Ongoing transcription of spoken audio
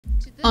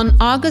On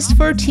August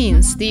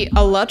 14th, the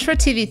ALLATRA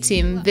TV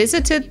team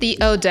visited the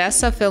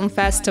Odessa Film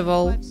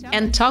Festival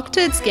and talked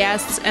to its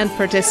guests and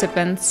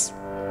participants.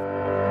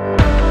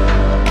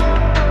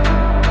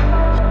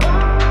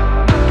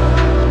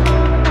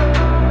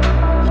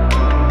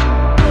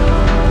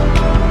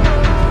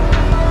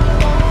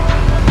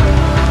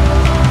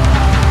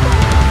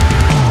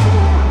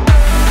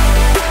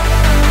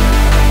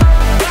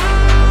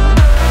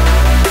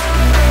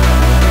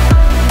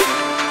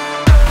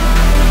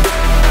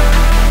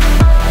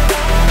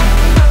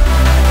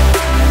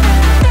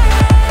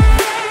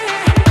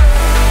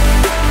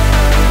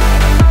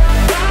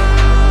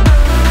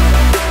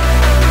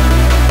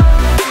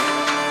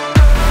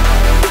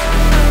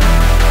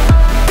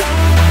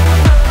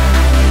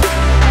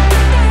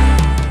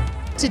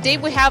 Today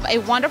we have a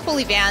wonderful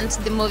event,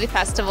 the movie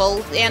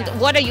festival, and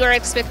what are your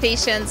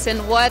expectations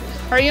and what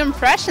are your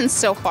impressions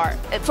so far?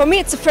 For me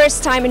it's the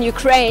first time in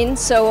Ukraine,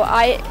 so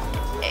I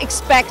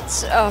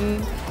expect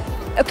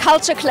a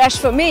culture clash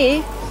for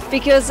me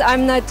because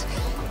I'm not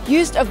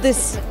used of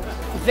this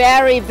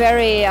very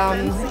fancy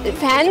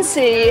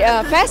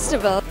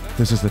festival.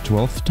 This is the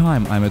 12th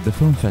time I'm at the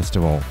film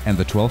festival, and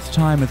the 12th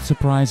time it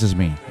surprises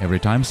me. Every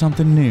time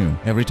something new,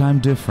 every time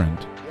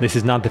different. This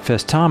is not the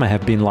first time I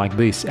have been like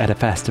this at a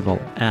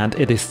festival, and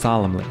it is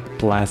solemnly,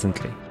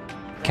 pleasantly.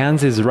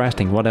 Cannes is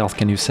resting, what else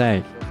can you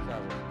say?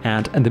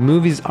 And the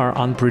movies are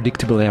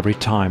unpredictable every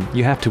time,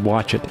 you have to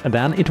watch it, and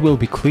then it will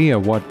be clear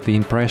what the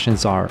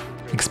impressions are,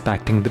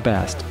 expecting the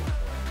best.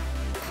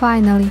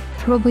 Finally,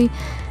 probably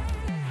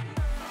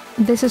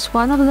this is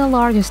one of the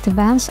largest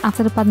events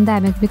after the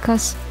pandemic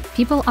because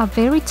people are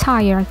very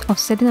tired of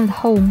sitting at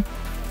home.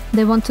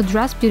 They want to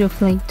dress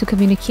beautifully, to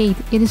communicate.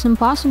 It is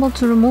impossible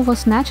to remove or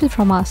snatch it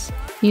from us.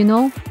 You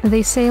know,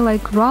 they say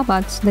like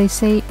robots, they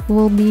say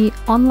we'll be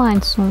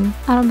online soon.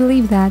 I don't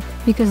believe that,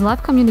 because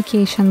live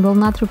communication will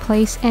not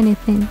replace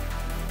anything.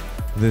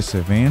 This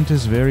event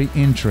is very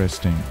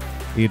interesting.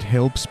 It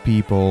helps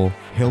people,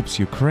 helps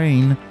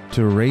Ukraine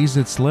to raise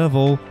its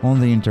level on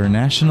the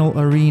international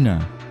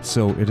arena.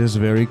 So it is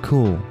very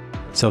cool.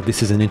 So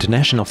this is an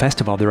international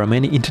festival, there are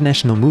many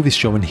international movies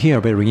shown here,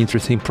 very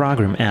interesting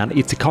program, and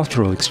it's a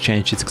cultural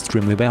exchange, it's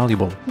extremely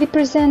valuable. We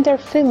present our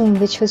film,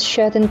 which was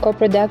shot in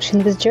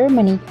co-production with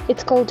Germany.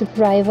 It's called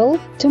Rival.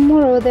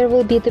 Tomorrow there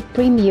will be the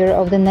premiere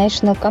of the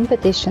national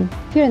competition.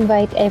 We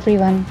invite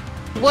everyone.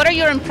 What are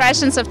your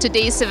impressions of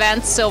today's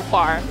event so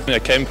far? I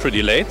came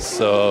pretty late,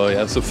 so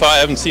yeah, so far I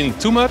haven't seen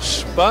too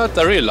much, but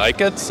I really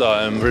like it, so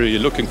I'm really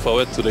looking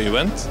forward to the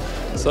event.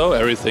 So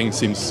everything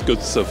seems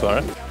good so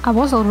far. I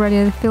was already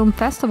at the film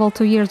festival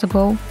 2 years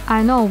ago.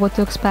 I know what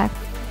to expect.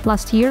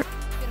 Last year,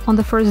 on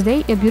the first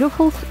day, a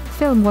beautiful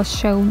film was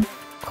shown,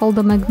 called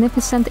The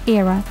Magnificent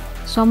Era.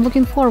 So I'm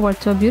looking forward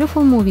to a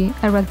beautiful movie,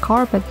 a red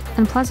carpet,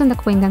 and pleasant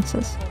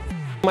acquaintances.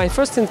 My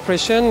first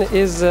impression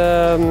is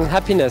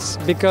happiness,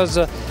 because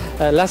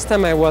last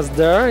time I was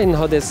there in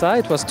Odessa,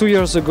 it was 2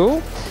 years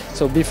ago,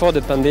 so before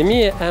the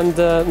pandemic, and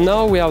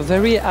now we are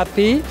very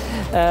happy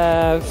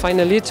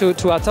finally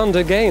to attend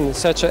again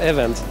such an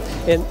event,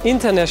 an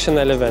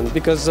international event,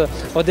 because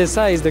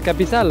Odessa is the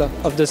capital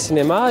of the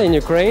cinema in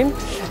Ukraine,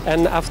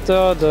 and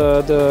after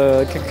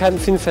the Cannes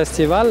Film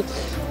Festival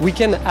we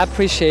can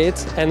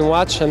appreciate and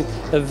watch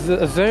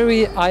a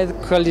very high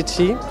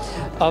quality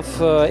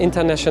of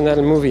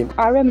international movie.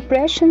 Our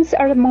impressions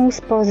are the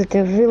most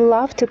positive. We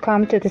love to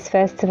come to this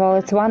festival.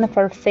 It's one of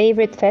our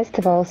favorite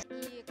festivals.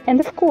 And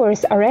of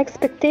course, our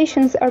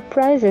expectations are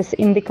prizes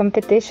in the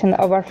competition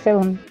of our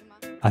film.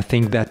 I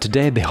think that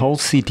today the whole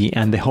city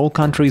and the whole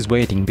country is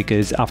waiting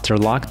because after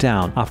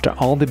lockdown, after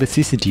all the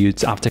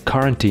vicissitudes, after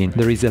quarantine,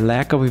 there is a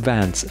lack of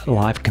events,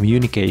 live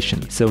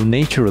communication. So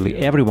naturally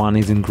everyone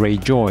is in great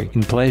joy,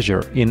 in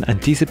pleasure, in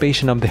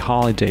anticipation of the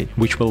holiday,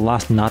 which will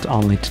last not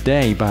only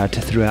today but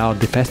throughout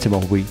the festival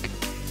week.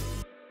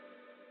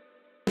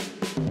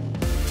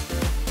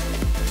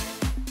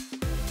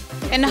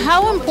 And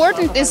how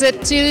important is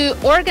it to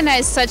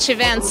organize such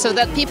events so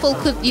that people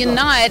could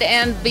unite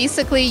and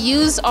basically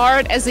use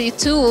art as a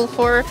tool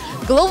for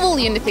global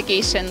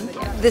unification?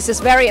 This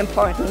is very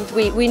important.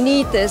 We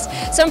need this.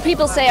 Some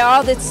people say,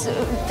 oh,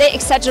 they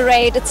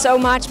exaggerate it so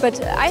much, but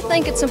I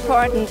think it's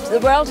important. The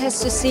world has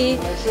to see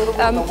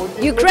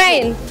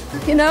Ukraine,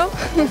 you know?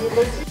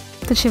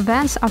 Such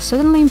events are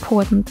certainly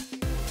important.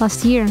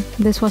 Last year,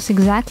 this was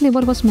exactly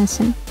what was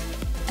missing.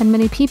 And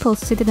many people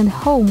sitting at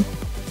home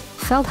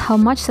felt how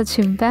much such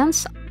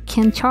events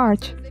can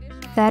charge.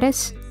 That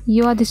is,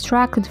 you are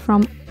distracted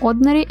from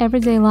ordinary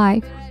everyday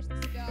life.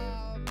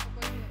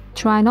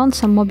 Trying on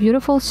some more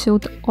beautiful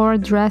suit or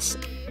dress.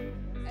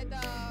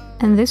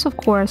 And this, of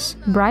course,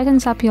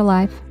 brightens up your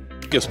life.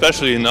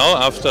 Especially now,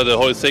 after the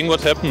whole thing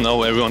what happened,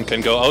 now everyone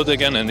can go out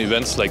again, and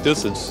events like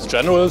this, in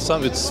general,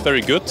 it's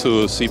very good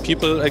to see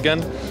people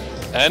again.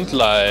 And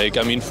like,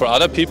 I mean, for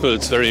other people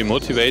it's very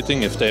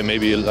motivating if they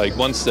maybe like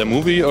once their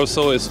movie or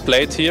so is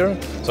played here.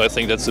 So I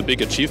think that's a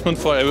big achievement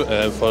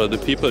for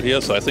the people here.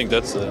 So I think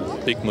that's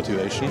a big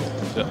motivation.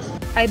 Yeah.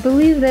 I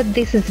believe that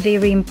this is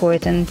very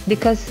important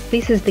because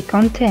this is the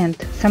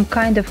content, some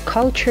kind of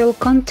cultural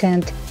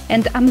content,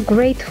 And I'm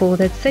grateful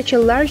that such a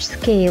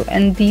large-scale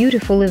and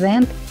beautiful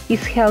event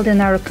is held in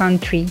our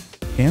country.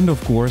 And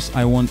of course,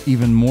 I want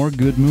even more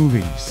good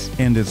movies.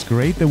 And it's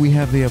great that we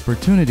have the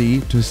opportunity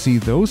to see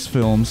those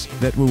films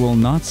that we will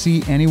not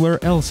see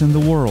anywhere else in the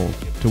world,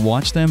 to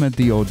watch them at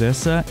the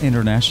Odessa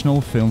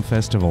International Film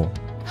Festival.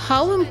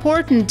 How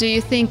important do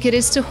you think it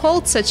is to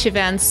hold such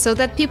events so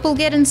that people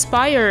get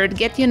inspired,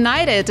 get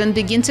united, and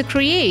begin to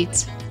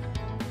create?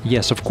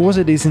 Yes, of course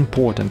it is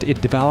important. It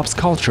develops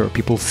culture,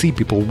 people see,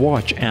 people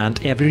watch, and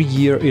every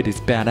year it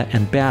is better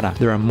and better.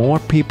 There are more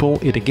people,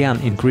 it again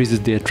increases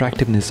the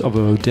attractiveness of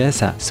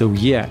Odessa, so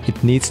yeah,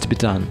 it needs to be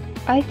done.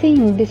 I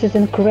think this is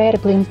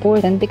incredibly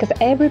important because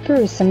every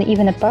person,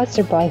 even a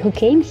passerby who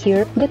came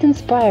here, got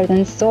inspired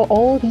and saw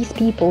all these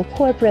people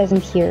who are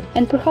present here.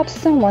 And perhaps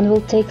someone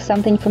will take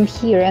something from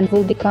here and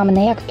will become an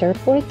actor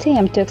or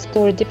attempt to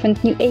explore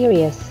different new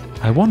areas.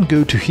 I won't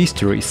go to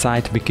history,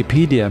 cite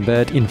Wikipedia,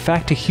 but in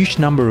fact a huge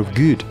number of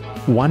good,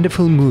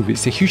 wonderful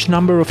movies, a huge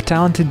number of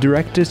talented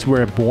directors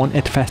were born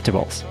at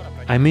festivals.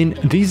 I mean,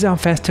 these are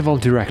festival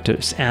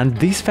directors, and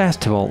this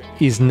festival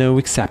is no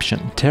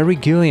exception. Terry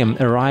Gilliam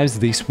arrives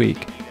this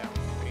week.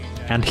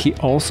 And he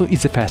also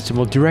is a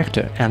festival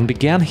director, and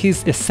began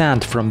his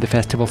ascent from the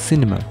festival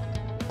cinema.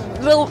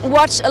 We'll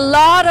watch a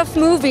lot of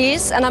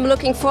movies, and I'm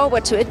looking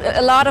forward to it,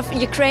 a lot of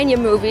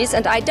Ukrainian movies,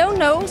 and I don't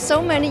know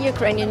so many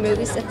Ukrainian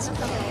movies.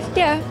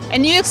 Yeah. A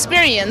new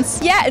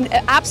experience. Yeah, an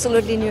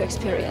absolutely new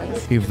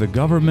experience. If the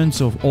governments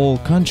of all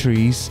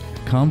countries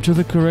come to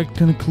the correct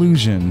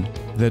conclusion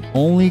that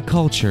only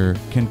culture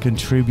can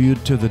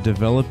contribute to the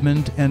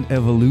development and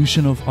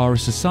evolution of our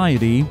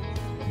society,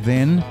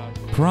 then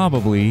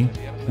probably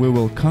we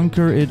will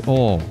conquer it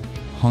all.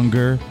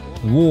 Hunger,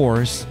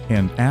 wars,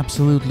 and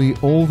absolutely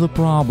all the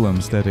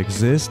problems that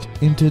exist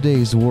in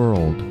today's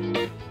world.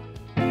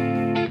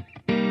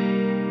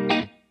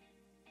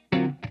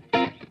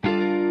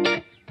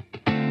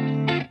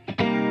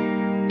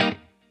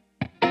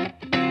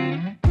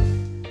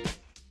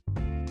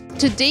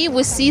 Today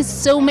we see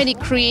so many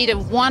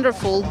creative,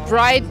 wonderful,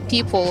 bright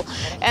people,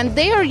 and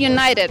they are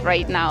united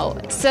right now.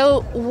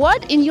 So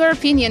what, in your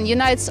opinion,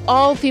 unites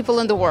all people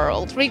in the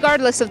world,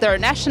 regardless of their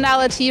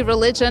nationality,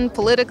 religion,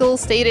 political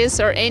status,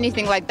 or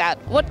anything like that?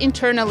 What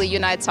internally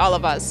unites all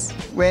of us?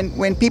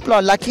 When people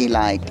are lucky,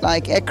 like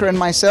Ekra and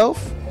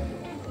myself,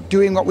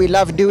 doing what we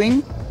love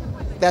doing,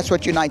 that's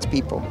what unites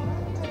people.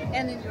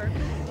 And in your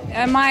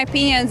my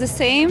opinion is the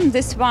same.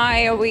 This is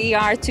why we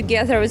are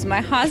together with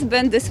my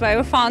husband. This is why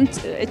we found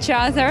each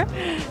other.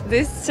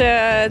 This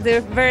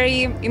the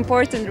very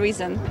important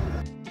reason.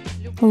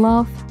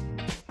 Love.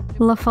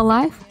 Love for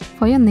life,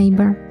 for your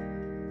neighbor.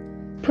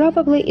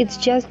 Probably it's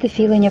just the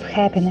feeling of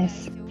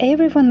happiness.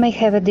 Everyone may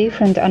have a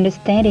different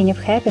understanding of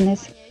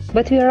happiness,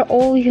 but we are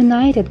all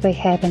united by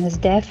happiness,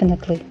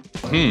 definitely.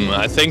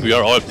 I think we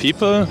are all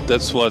people.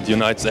 That's what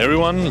unites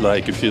everyone.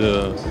 Like if you,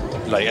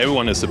 like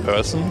everyone is a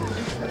person.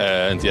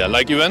 And yeah,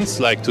 like events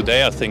like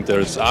today, I think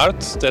there's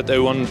art that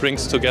everyone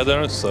brings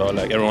together. So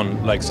like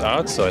everyone likes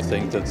art. So I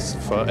think that's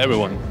for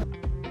everyone.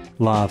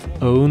 Love,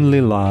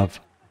 only love.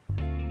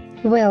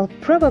 Well,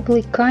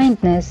 probably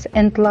kindness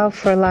and love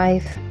for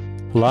life.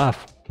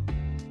 Love.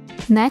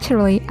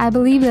 Naturally, I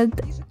believe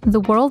that the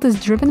world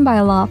is driven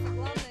by love.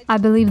 I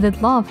believe that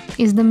love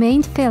is the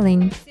main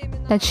feeling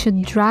that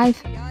should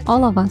drive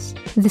all of us.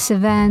 This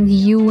event,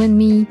 you and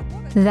me,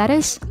 that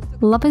is,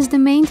 love is the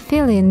main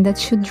feeling that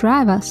should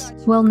drive us.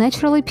 Well,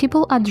 naturally,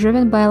 people are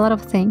driven by a lot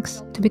of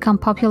things, to become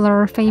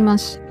popular or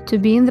famous, to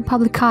be in the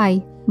public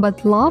eye.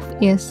 But love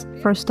is,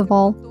 first of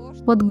all,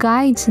 what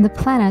guides the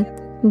planet,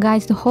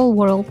 guides the whole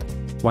world.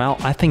 Well,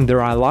 I think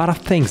there are a lot of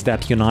things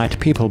that unite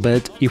people,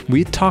 but if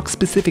we talk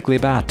specifically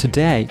about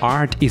today,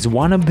 art is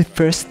one of the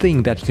first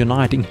things that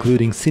unite,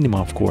 including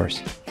cinema, of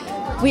course.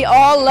 We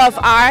all love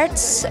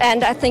arts,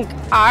 and I think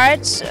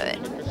art,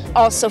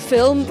 also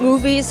film,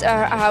 movies,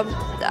 are a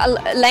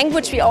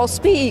language we all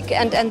speak,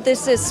 and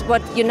this is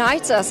what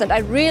unites us. And I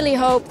really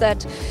hope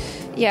that,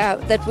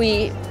 that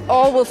we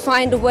all will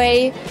find a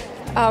way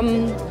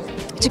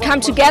to come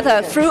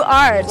together through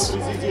art.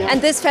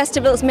 And this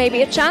festival is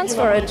maybe a chance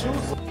for it.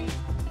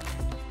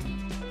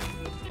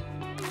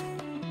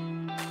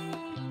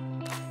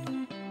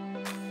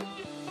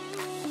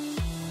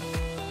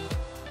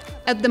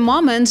 At the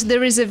moment,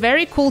 there is a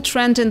very cool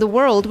trend in the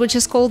world which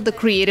is called the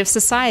Creative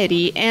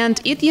Society, and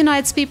it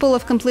unites people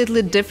of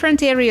completely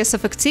different areas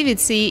of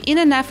activity in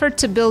an effort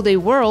to build a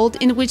world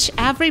in which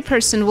every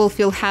person will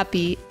feel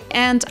happy.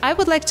 And I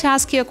would like to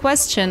ask you a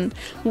question.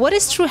 What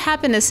is true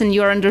happiness in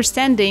your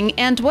understanding,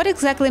 and what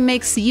exactly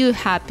makes you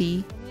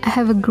happy? I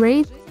have a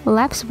great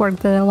lab's work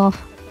that I love,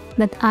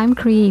 that I'm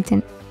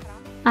creating.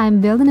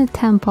 I'm building a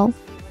temple.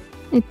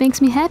 It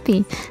makes me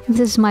happy. This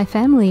is my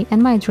family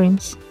and my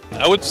dreams.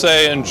 I would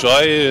say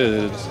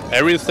enjoy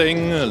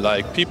everything,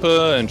 like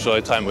people, enjoy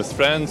time with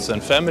friends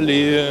and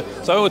family.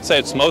 So I would say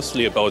it's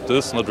mostly about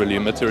this, not really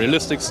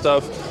materialistic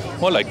stuff.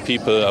 More like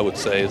people, I would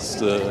say, is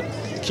the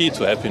key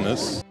to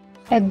happiness.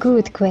 A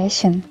good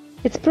question.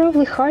 It's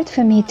probably hard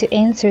for me to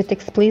answer it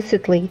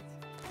explicitly,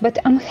 but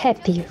I'm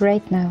happy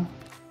right now.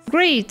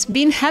 Great!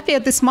 Being happy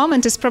at this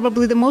moment is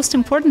probably the most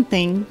important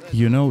thing.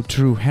 You know,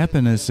 true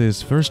happiness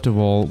is, first of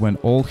all, when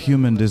all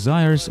human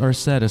desires are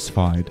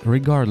satisfied,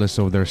 regardless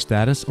of their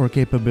status or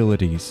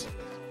capabilities.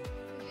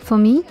 For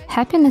me,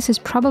 happiness is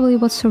probably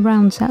what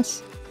surrounds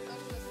us.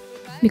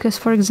 Because,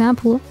 for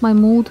example, my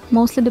mood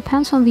mostly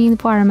depends on the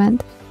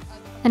environment.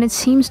 And it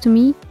seems to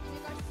me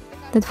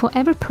that for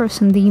every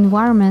person, the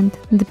environment,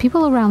 the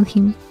people around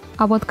him,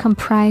 are what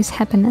comprise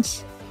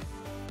happiness.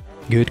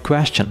 Good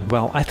question.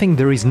 Well, I think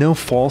there is no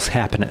false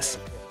happiness.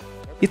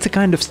 It's a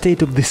kind of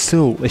state of the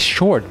soul, a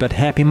short but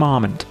happy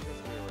moment.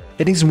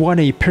 It is what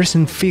a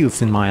person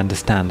feels, in my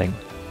understanding.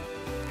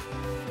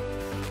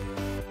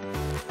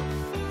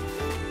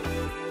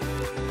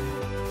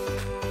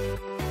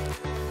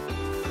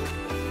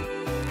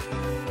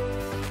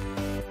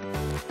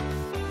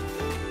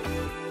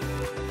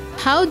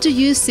 How do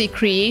you see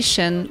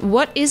creation?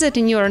 What is it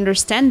in your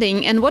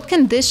understanding, and what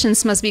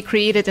conditions must be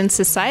created in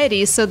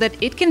society so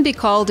that it can be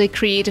called a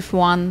creative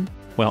one?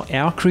 Well,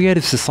 our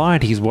creative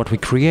society is what we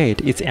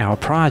create, it's our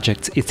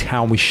projects, it's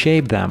how we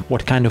shape them,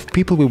 what kind of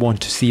people we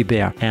want to see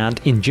there, and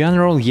in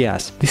general,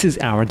 yes, this is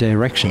our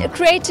direction.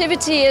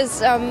 Creativity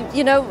is,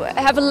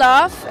 have a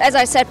love, as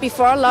I said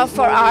before, love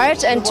for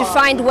art, and to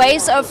find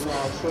ways of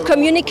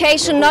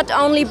communication not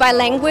only by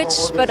language,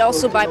 but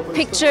also by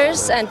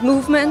pictures and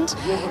movement,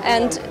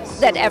 and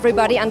that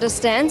everybody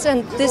understands.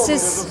 And this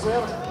is,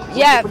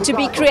 to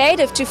be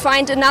creative, to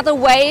find another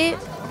way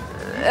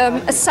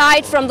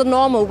aside from the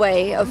normal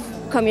way of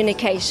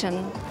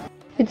communication.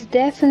 It's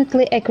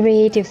definitely a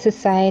creative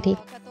society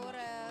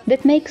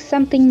that makes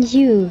something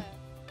new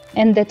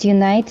and that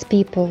unites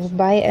people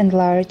by and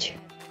large.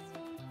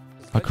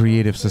 A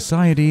creative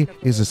society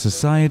is a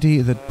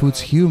society that puts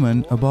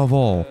human above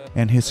all,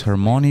 and his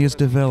harmonious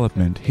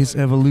development, his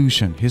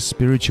evolution, his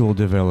spiritual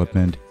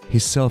development,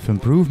 his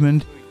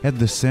self-improvement at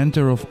the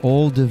center of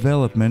all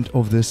development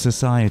of this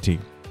society.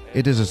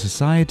 It is a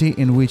society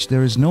in which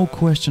there is no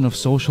question of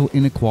social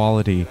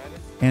inequality,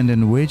 and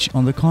in which,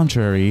 on the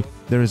contrary,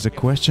 there is a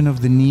question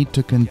of the need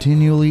to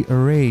continually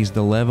raise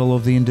the level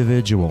of the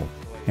individual.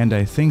 And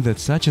I think that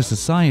such a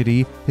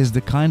society is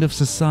the kind of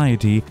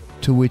society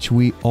to which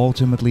we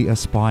ultimately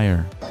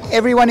aspire.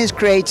 Everyone is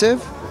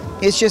creative,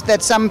 it's just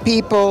that some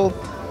people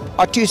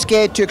are too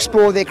scared to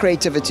explore their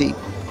creativity.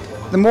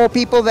 The more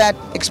people that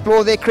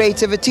explore their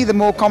creativity, the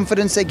more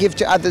confidence they give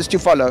to others to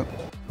follow.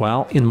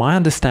 Well, in my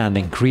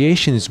understanding,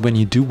 creation is when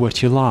you do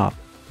what you love,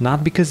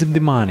 not because of the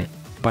money.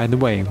 By the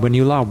way, when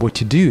you love what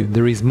you do,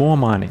 there is more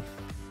money.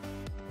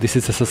 This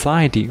is a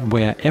society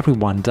where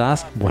everyone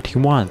does what he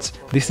wants.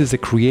 This is a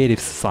creative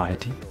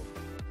society.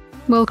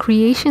 Well,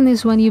 creation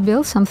is when you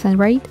build something,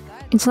 right?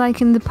 It's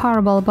like in the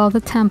parable about the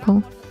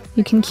temple.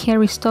 You can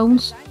carry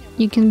stones,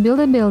 you can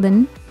build a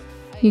building,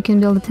 you can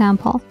build a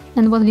temple.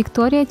 And what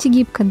Victoria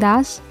Tigibka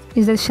does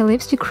is that she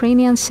lifts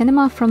Ukrainian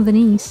cinema from the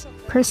knees.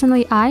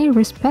 Personally, I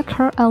respect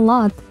her a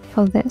lot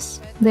for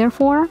this.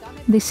 Therefore,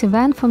 this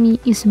event for me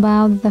is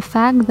about the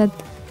fact that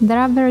there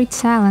are very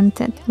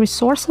talented,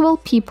 resourceful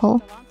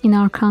people in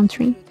our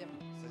country.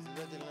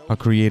 A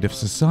creative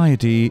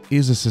society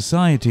is a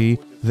society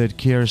that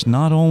cares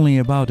not only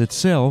about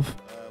itself,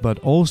 but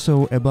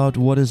also about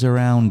what is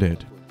around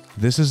it.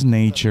 This is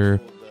nature,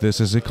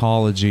 this is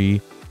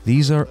ecology,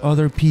 these are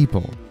other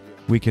people.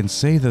 We can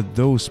say that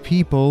those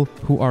people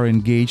who are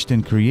engaged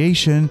in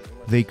creation,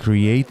 they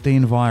create the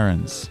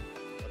environs.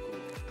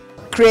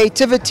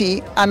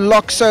 Creativity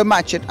unlocks so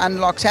much. It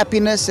unlocks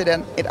happiness, it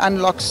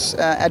unlocks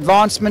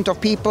advancement of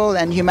people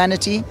and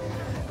humanity.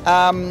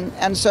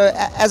 And so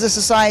as a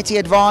society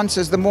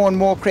advances, the more and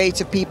more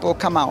creative people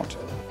come out.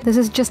 This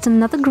is just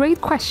another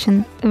great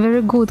question, a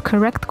very good,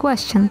 correct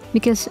question,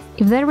 because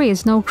if there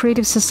is no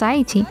creative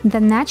society,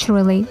 then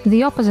naturally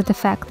the opposite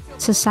effect,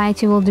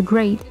 society will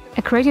degrade.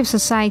 A creative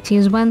society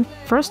is when,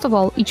 first of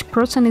all, each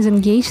person is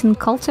engaged in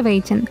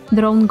cultivating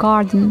their own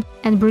garden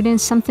and bringing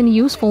something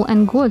useful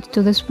and good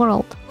to this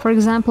world. For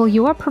example,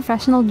 you are a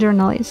professional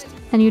journalist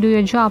and you do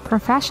your job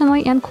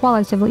professionally and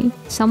qualitatively.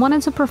 Someone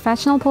is a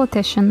professional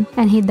politician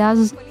and he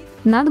does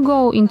not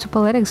go into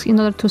politics in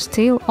order to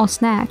steal or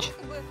snatch,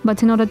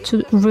 but in order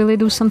to really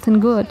do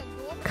something good,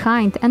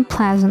 kind and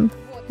pleasant,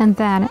 and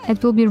then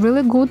it will be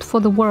really good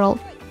for the world,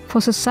 for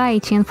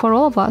society and for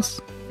all of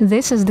us.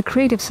 This is the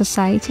creative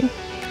society.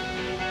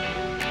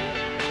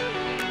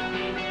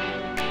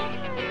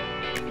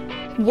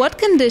 What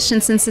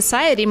conditions in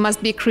society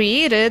must be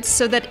created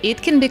so that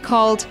it can be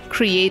called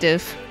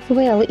creative?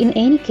 Well, in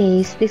any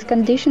case, these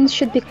conditions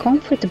should be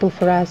comfortable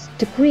for us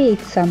to create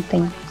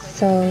something.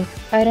 So,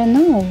 I don't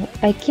know,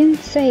 I can't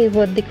say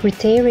what the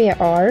criteria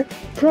are,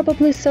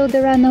 probably so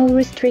there are no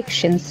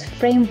restrictions,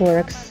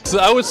 frameworks. So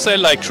I would say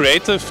like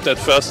creative, that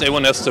first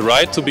everyone has the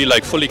right to be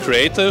like fully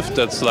creative,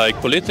 that's like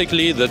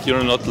politically, that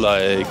you're not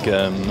like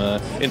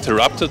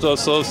interrupted or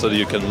so that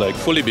you can like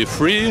fully be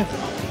free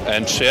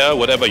and share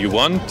whatever you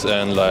want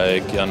and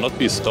like not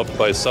be stopped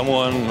by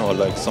someone or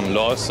like some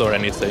laws or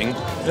anything.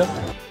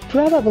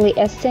 Probably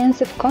a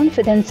sense of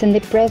confidence in the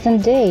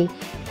present day,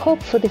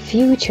 hope for the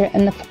future,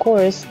 and of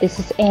course, this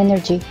is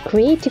energy,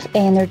 creative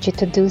energy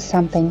to do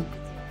something.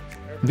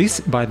 This,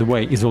 by the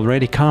way, is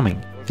already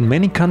coming. In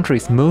many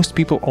countries, most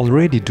people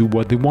already do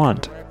what they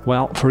want.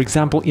 Well, for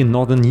example, in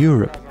Northern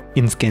Europe,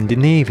 in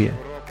Scandinavia.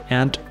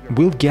 And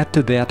we'll get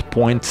to that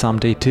point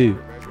someday too.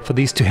 For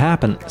this to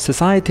happen,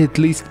 society at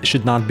least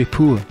should not be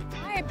poor.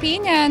 My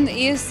opinion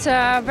is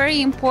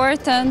very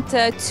important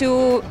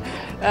to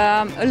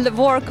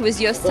work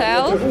with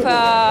yourself,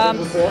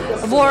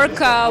 work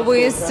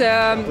with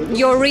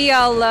your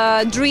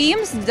real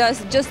dreams.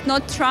 Just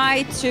not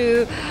try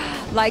to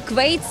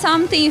wait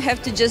something. You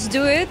have to just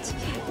do it,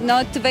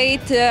 not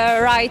wait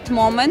right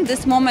moment,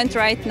 this moment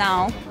right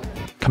now.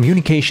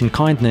 Communication,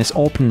 kindness,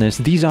 openness,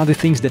 these are the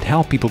things that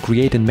help people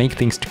create and make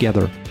things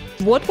together.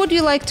 What would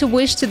you like to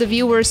wish to the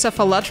viewers of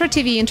ALLATRA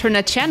TV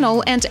internet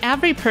channel and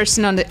every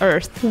person on the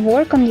earth?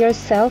 Work on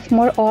yourself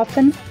more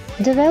often.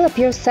 Develop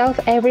yourself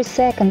every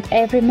second,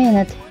 every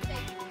minute.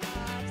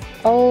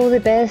 All the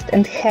best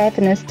and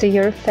happiness to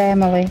your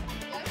family.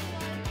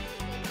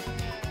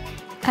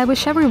 I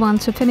wish everyone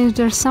to finish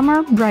their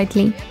summer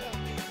brightly.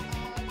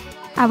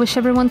 I wish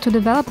everyone to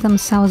develop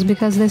themselves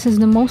because this is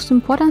the most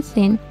important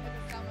thing.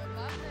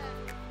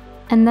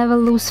 And never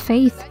lose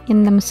faith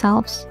in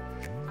themselves.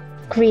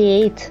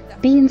 Create,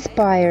 be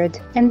inspired,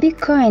 and be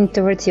kind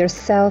towards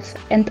yourself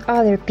and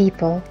other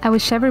people. I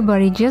wish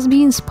everybody just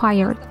be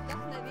inspired.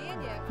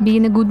 Be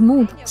in a good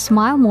mood,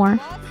 smile more,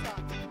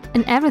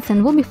 and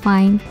everything will be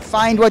fine.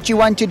 Find what you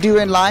want to do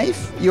in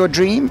life, your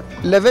dream,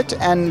 live it,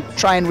 and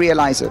try and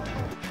realize it.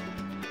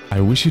 I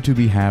wish you to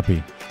be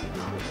happy.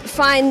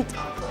 Find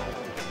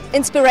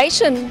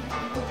inspiration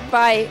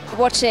by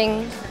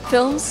watching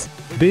films.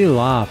 Be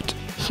loved.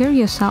 Hear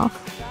yourself.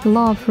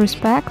 Love,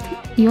 respect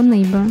your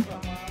neighbor.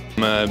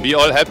 Be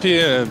all happy,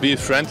 be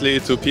friendly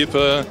to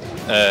people,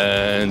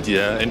 and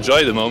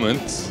enjoy the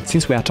moment.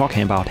 Since we are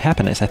talking about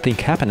happiness, I think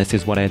happiness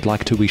is what I'd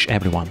like to wish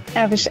everyone.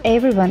 I wish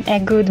everyone a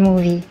good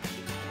movie.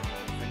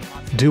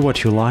 Do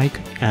what you like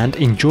and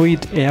enjoy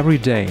it every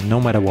day, no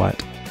matter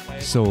what.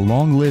 So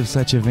long live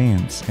such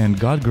events, and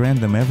God grant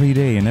them every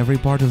day in every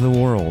part of the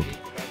world.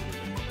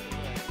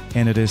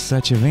 And it is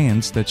such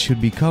events that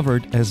should be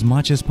covered as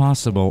much as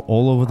possible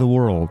all over the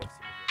world.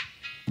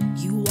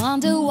 You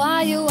wonder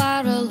why you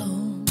are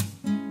alone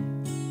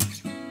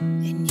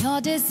in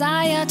your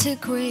desire to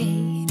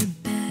create a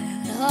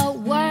better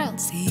world,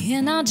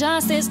 seeing our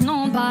justice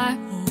known by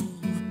all.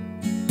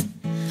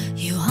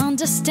 You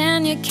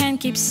understand you can't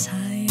keep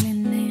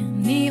silent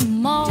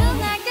anymore.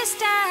 Just like a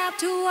step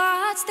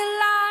towards the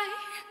light.